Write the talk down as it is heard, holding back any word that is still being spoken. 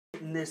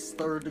getting this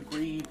third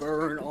degree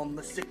burn on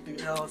the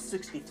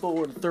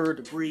 64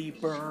 third degree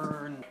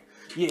burn.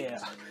 Yeah,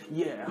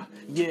 yeah,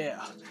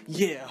 yeah,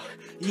 yeah,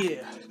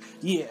 yeah,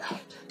 yeah.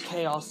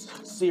 Chaos,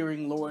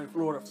 searing Lord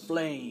of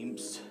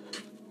Flames.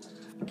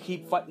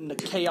 Keep fighting the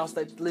chaos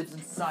that lives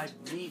inside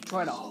me,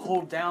 trying to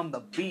hold down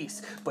the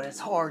beast. But it's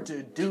hard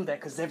to do that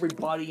because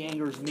everybody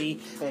angers me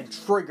and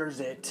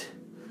triggers it.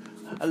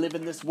 I live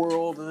in this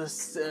world,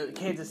 this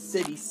Kansas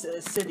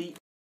City.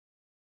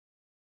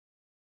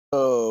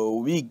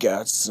 Oh, we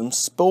got some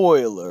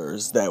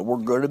spoilers that we're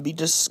going to be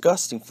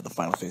discussing for the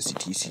Final Fantasy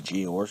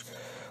TCG, or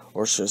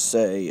should I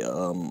say,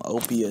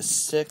 Opius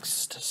 6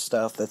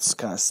 stuff that's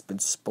kind of been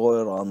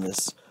spoiled on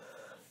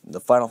the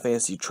Final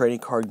Fantasy trading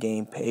card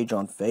game page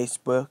on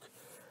Facebook,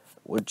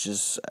 which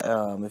is,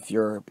 if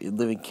you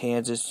live in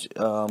Kansas,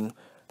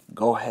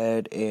 go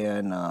ahead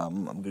and,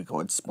 I'm going to go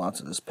ahead and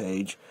sponsor this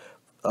page.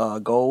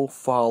 Go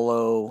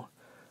follow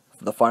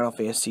the Final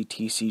Fantasy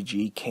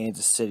TCG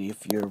Kansas City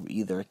if you're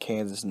either a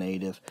Kansas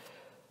native.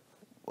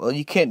 Well,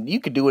 you could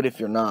do it if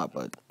you're not,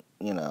 but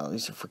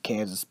these are for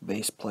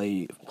Kansas-based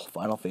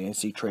Final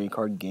Fantasy trading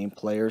card game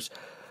players.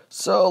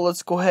 So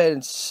let's go ahead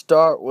and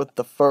start with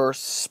the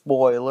first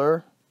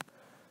spoiler.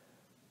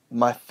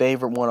 My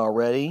favorite one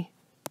already,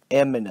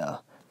 Emina.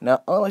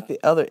 Now, unlike the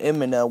other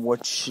Emina,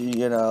 which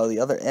the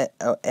other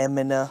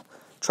Emina,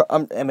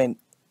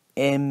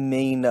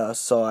 Emina.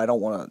 So I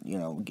don't want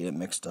to get it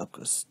mixed up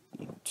because.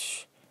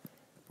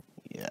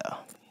 Yeah,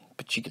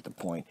 but you get the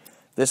point.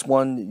 This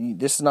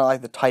is not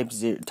like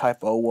the Type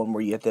O one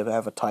where you have to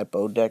have a Type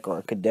O deck or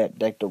a Cadet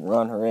deck to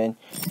run her in,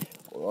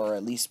 or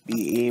at least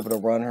be able to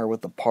run her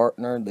with a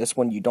partner. This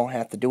one you don't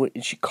have to do it,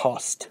 and she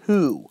costs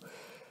 2.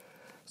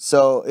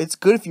 So it's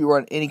good if you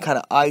run any kind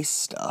of ice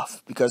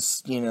stuff,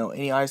 because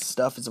any ice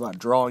stuff is about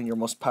drawing your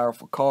most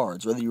powerful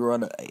cards. Whether you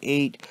run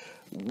a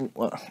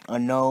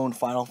known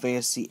Final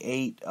Fantasy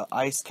 8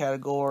 ice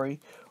category,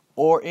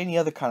 or any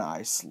other kind of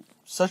ice,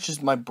 such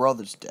as my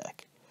brother's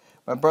deck.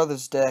 My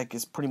brother's deck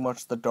is pretty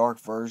much the dark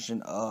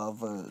version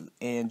of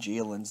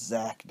Angel and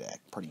Zack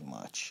deck, pretty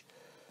much.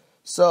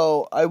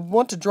 So, I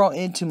want to draw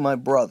into my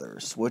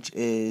brother's, which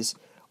is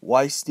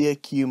Weiss the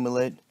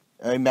Immaculate,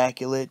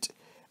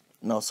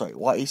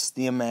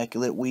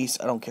 Weiss,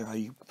 I don't care how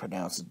you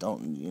pronounce it,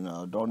 don't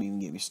even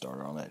get me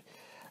started on that.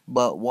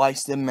 But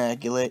Weiss the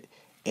Immaculate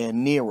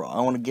and Nero.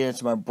 I want to get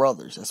into my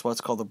brother's, that's why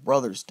it's called the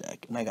brother's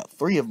deck, and I got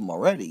 3 of them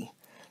already.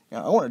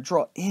 Now, I want to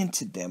draw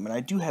into them, and I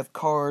do have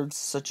cards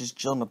such as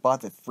Jill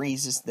Nabat that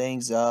freezes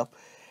things up,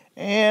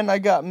 and I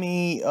got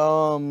me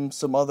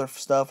some other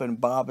stuff and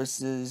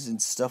Bobuses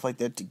and stuff like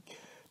that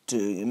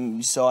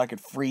so I could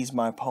freeze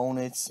my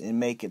opponents and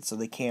make it so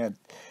they can't,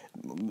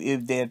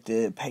 if they have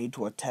to pay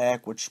to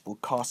attack, which will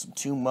cost them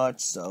too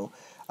much, so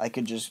I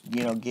could just,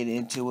 get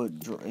into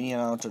it,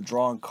 to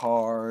drawing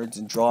cards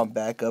and drawing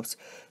backups,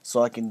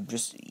 so I can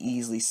just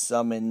easily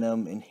summon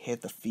them and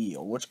hit the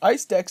field. Which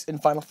ice decks in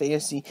Final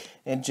Fantasy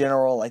in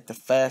general like the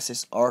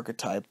fastest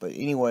archetype. But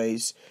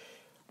anyways,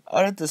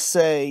 I'd have to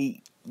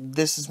say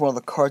this is one of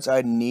the cards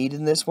I need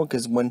in this one,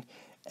 because when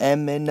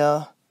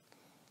Emina,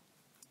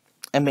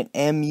 I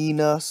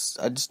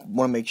just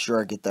want to make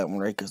sure I get that one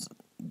right, because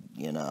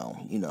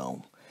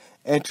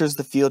enters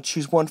the field,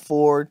 choose 1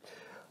 forward,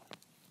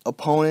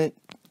 opponent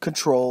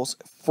controls,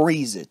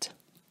 freeze it,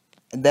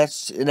 and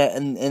that's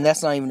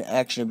not even an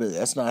action ability.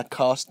 That's not a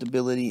cost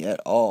ability at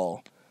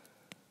all.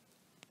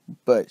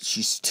 But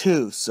she's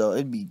 2, so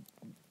it'd be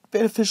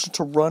beneficial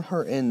to run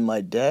her in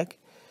my deck.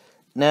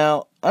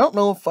 Now, I don't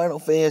know if Final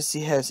Fantasy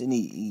has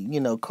any,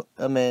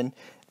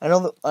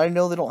 I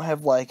know they don't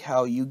have like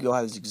how Yu-Gi-Oh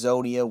has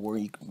Exodia where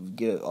you can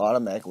get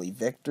automatically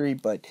victory,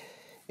 but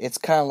it's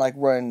kind of like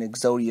running an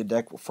Exodia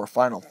deck for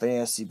Final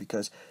Fantasy,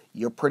 because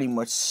you're pretty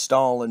much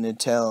stalling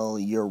until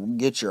you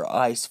get your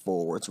ice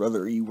forwards,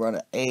 whether you run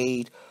an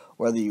 8,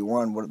 whether you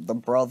run the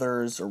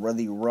brothers, or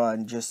whether you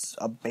run just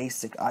a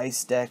basic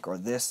ice deck, or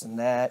this and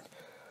that.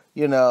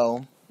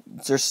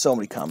 There's so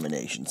many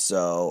combinations.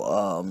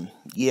 So,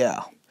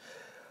 yeah.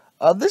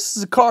 This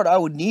is a card I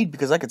would need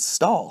because I could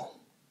stall.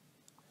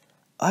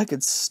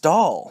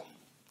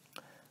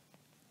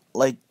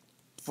 Like,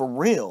 for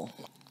real.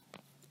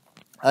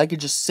 I could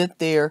just sit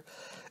there.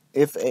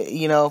 If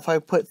I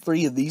put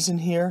 3 of these in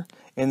here,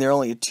 and they're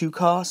only a 2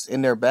 cost,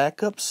 and they're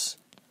backups,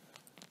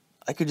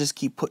 I could just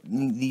keep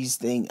putting these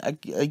I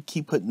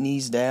keep putting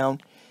these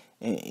down.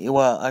 And,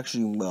 I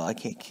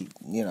can't keep,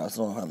 I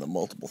don't have the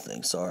multiple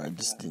things. Sorry, I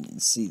just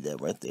didn't see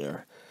that right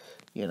there.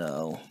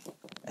 I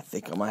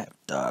think I might have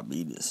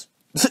diabetes.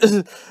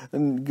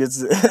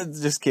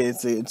 Just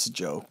kidding, it's a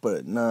joke,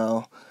 but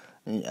no,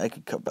 I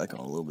could cut back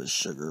on a little bit of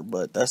sugar,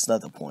 but that's not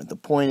the point. The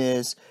point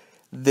is,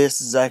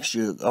 this is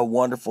actually a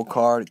wonderful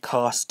card. It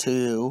costs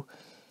 2.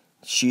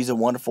 She's a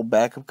wonderful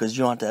backup because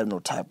you don't have to have no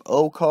Type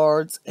O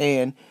cards.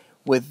 And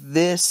with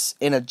this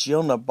and a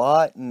Jill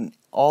Nabat and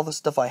all the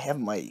stuff I have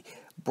in my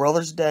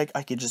brother's deck,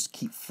 I could just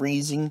keep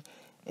freezing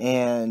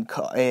and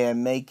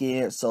making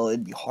it so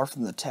it'd be hard for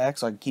them to attack.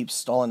 So I can keep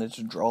stalling it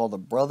to draw the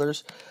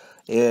brothers.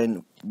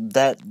 And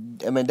that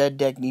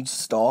deck needs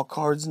stall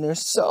cards in there.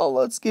 So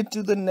let's get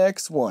to the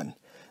next one.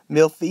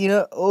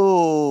 Milfina.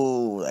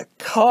 Oh, that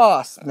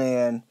cost,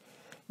 man.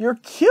 You're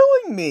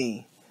killing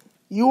me.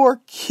 You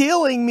are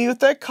killing me with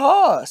that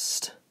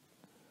cost.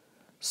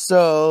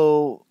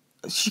 So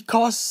she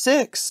costs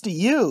 6 to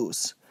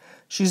use.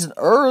 She's an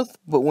Earth,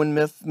 but when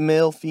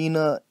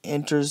Milfina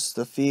enters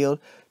the field,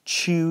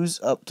 choose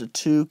up to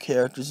 2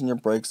 characters in your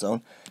break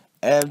zone.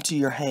 Add them to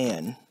your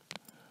hand.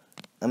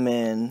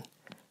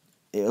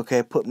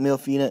 Okay, put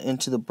Milfina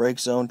into the break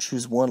zone,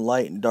 choose 1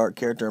 light and dark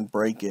character and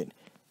break it.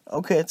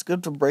 Okay, it's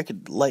good to break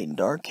light and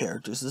dark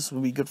characters. This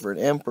would be good for an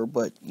Emperor,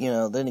 but,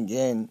 then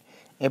again,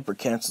 Emperor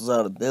cancels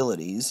out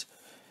abilities.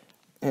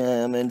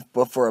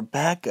 But for a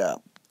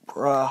backup,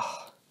 bruh,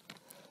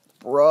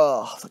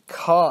 the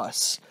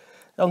cost.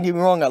 Don't get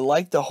me wrong, I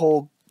like the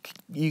whole,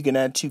 you can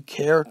add 2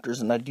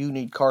 characters, and I do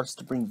need cards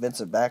to bring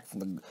Vincent back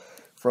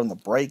from the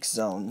break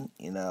zone,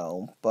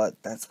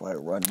 but that's why I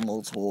run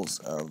multiples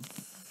of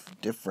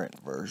different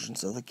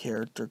versions of the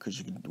character, because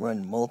you can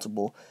run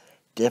multiple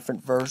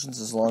different versions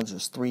as long as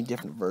there's 3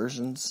 different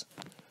versions,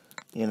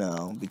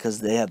 because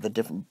they have the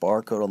different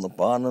barcode on the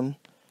bottom.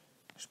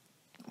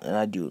 And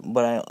I do,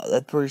 but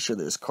I'm pretty sure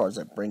there's cards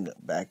that bring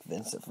back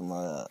Vincent from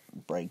a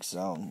break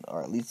zone,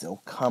 or at least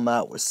they'll come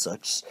out with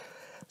such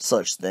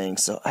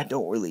things. So I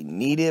don't really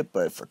need it,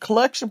 but for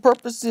collection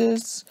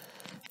purposes,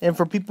 and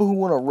for people who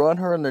want to run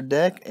her in their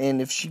deck,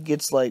 and if she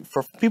gets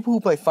for people who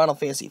play Final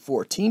Fantasy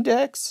 14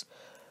 decks,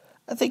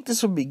 I think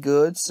this would be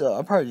good. So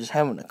I'm probably just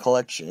having a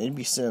collection. It'd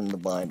be sitting in the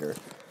binder.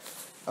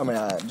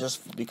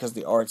 Just because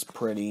the art's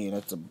pretty and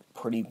it's a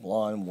pretty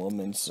blonde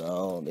woman,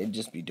 so they'd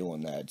just be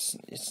doing that.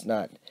 It's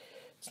not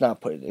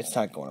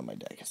going on my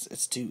deck.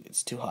 It's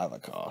too high of a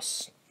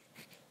cost.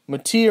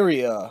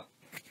 Materia.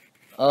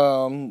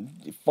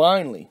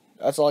 Finally.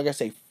 That's all I gotta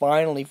say.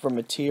 Finally for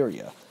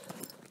Materia.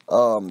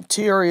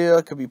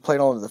 Materia could be played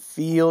onto the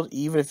field,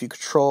 even if you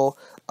control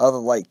other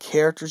light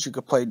characters. You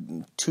could play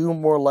 2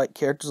 more light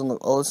characters on the.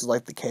 Oh, this is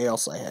like the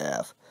chaos I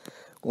have.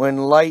 When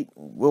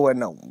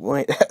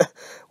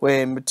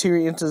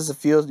Materia enters the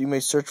field, you may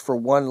search for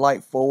 1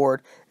 light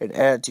forward and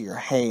add it to your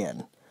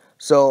hand.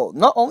 So,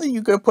 not only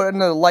you could put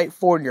another light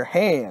forward in your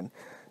hand,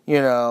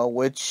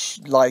 which,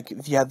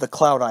 if you have the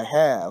cloud I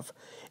have,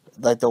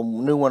 like the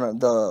new one,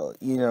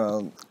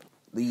 the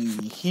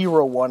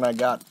hero one I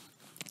got,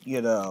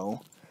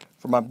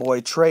 for my boy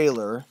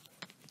Trailer,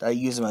 that I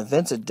use in my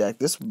Vincent deck,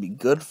 this would be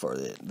good for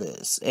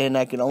this. And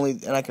I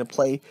can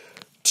play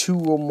 2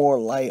 or more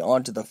light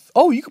onto the,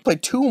 you can play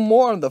 2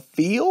 more on the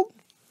field?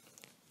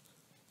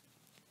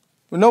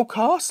 With no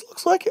cost,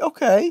 looks like it?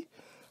 Okay.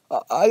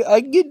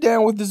 I can get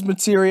down with this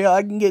Materia.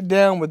 I can get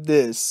down with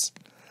this.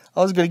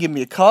 I was going to give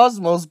me a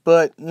Cosmos,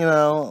 but,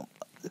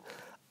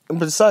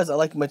 besides, I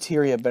like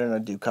Materia better than I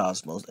do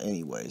Cosmos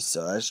anyway,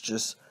 so that's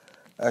just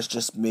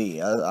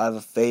me. I have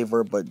a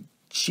favor, but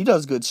she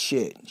does good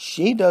shit.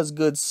 She does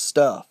good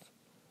stuff.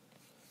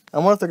 I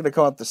wonder if they're going to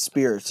come out with the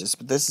Spiritus,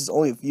 but this is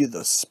only a few of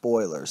the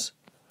spoilers.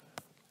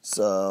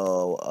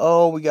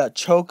 So, we got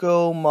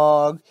Choco,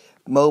 Mog,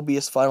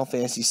 Mobius, Final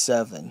Fantasy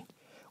VII.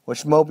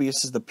 Which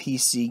Mobius is the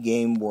PC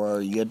game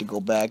where you had to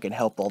go back and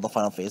help all the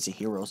Final Fantasy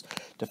heroes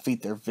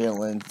defeat their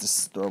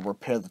villains, or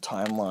repair the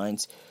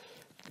timelines.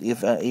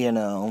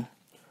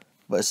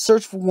 But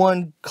search for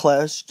 1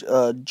 class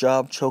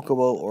job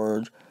Chocobo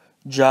or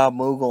job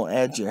Moogle and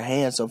add to your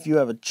hand. So if you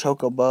have a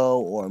Chocobo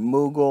or a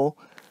Moogle,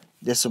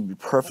 this would be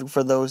perfect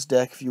for those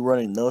decks. If you're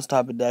running those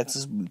type of decks,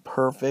 this would be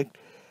perfect.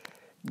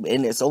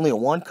 And it's only a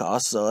 1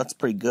 cost, so that's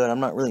pretty good.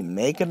 I'm not really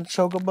making a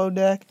Chocobo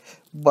deck,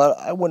 but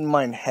I wouldn't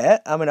mind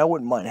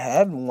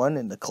having one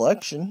in the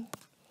collection.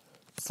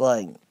 It's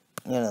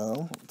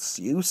it's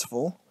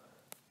useful.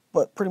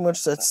 But pretty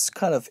much that's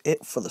kind of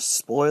it for the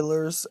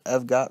spoilers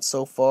I've got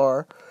so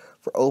far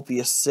for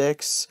Opius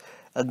 6.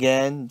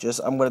 Again,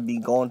 I'm going to be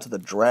going to the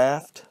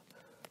draft.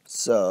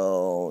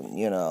 So,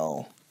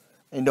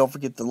 and don't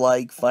forget to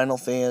like Final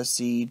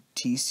Fantasy,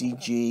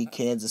 TCG,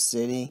 Kansas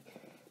City.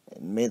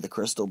 And may the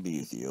crystal be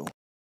with you.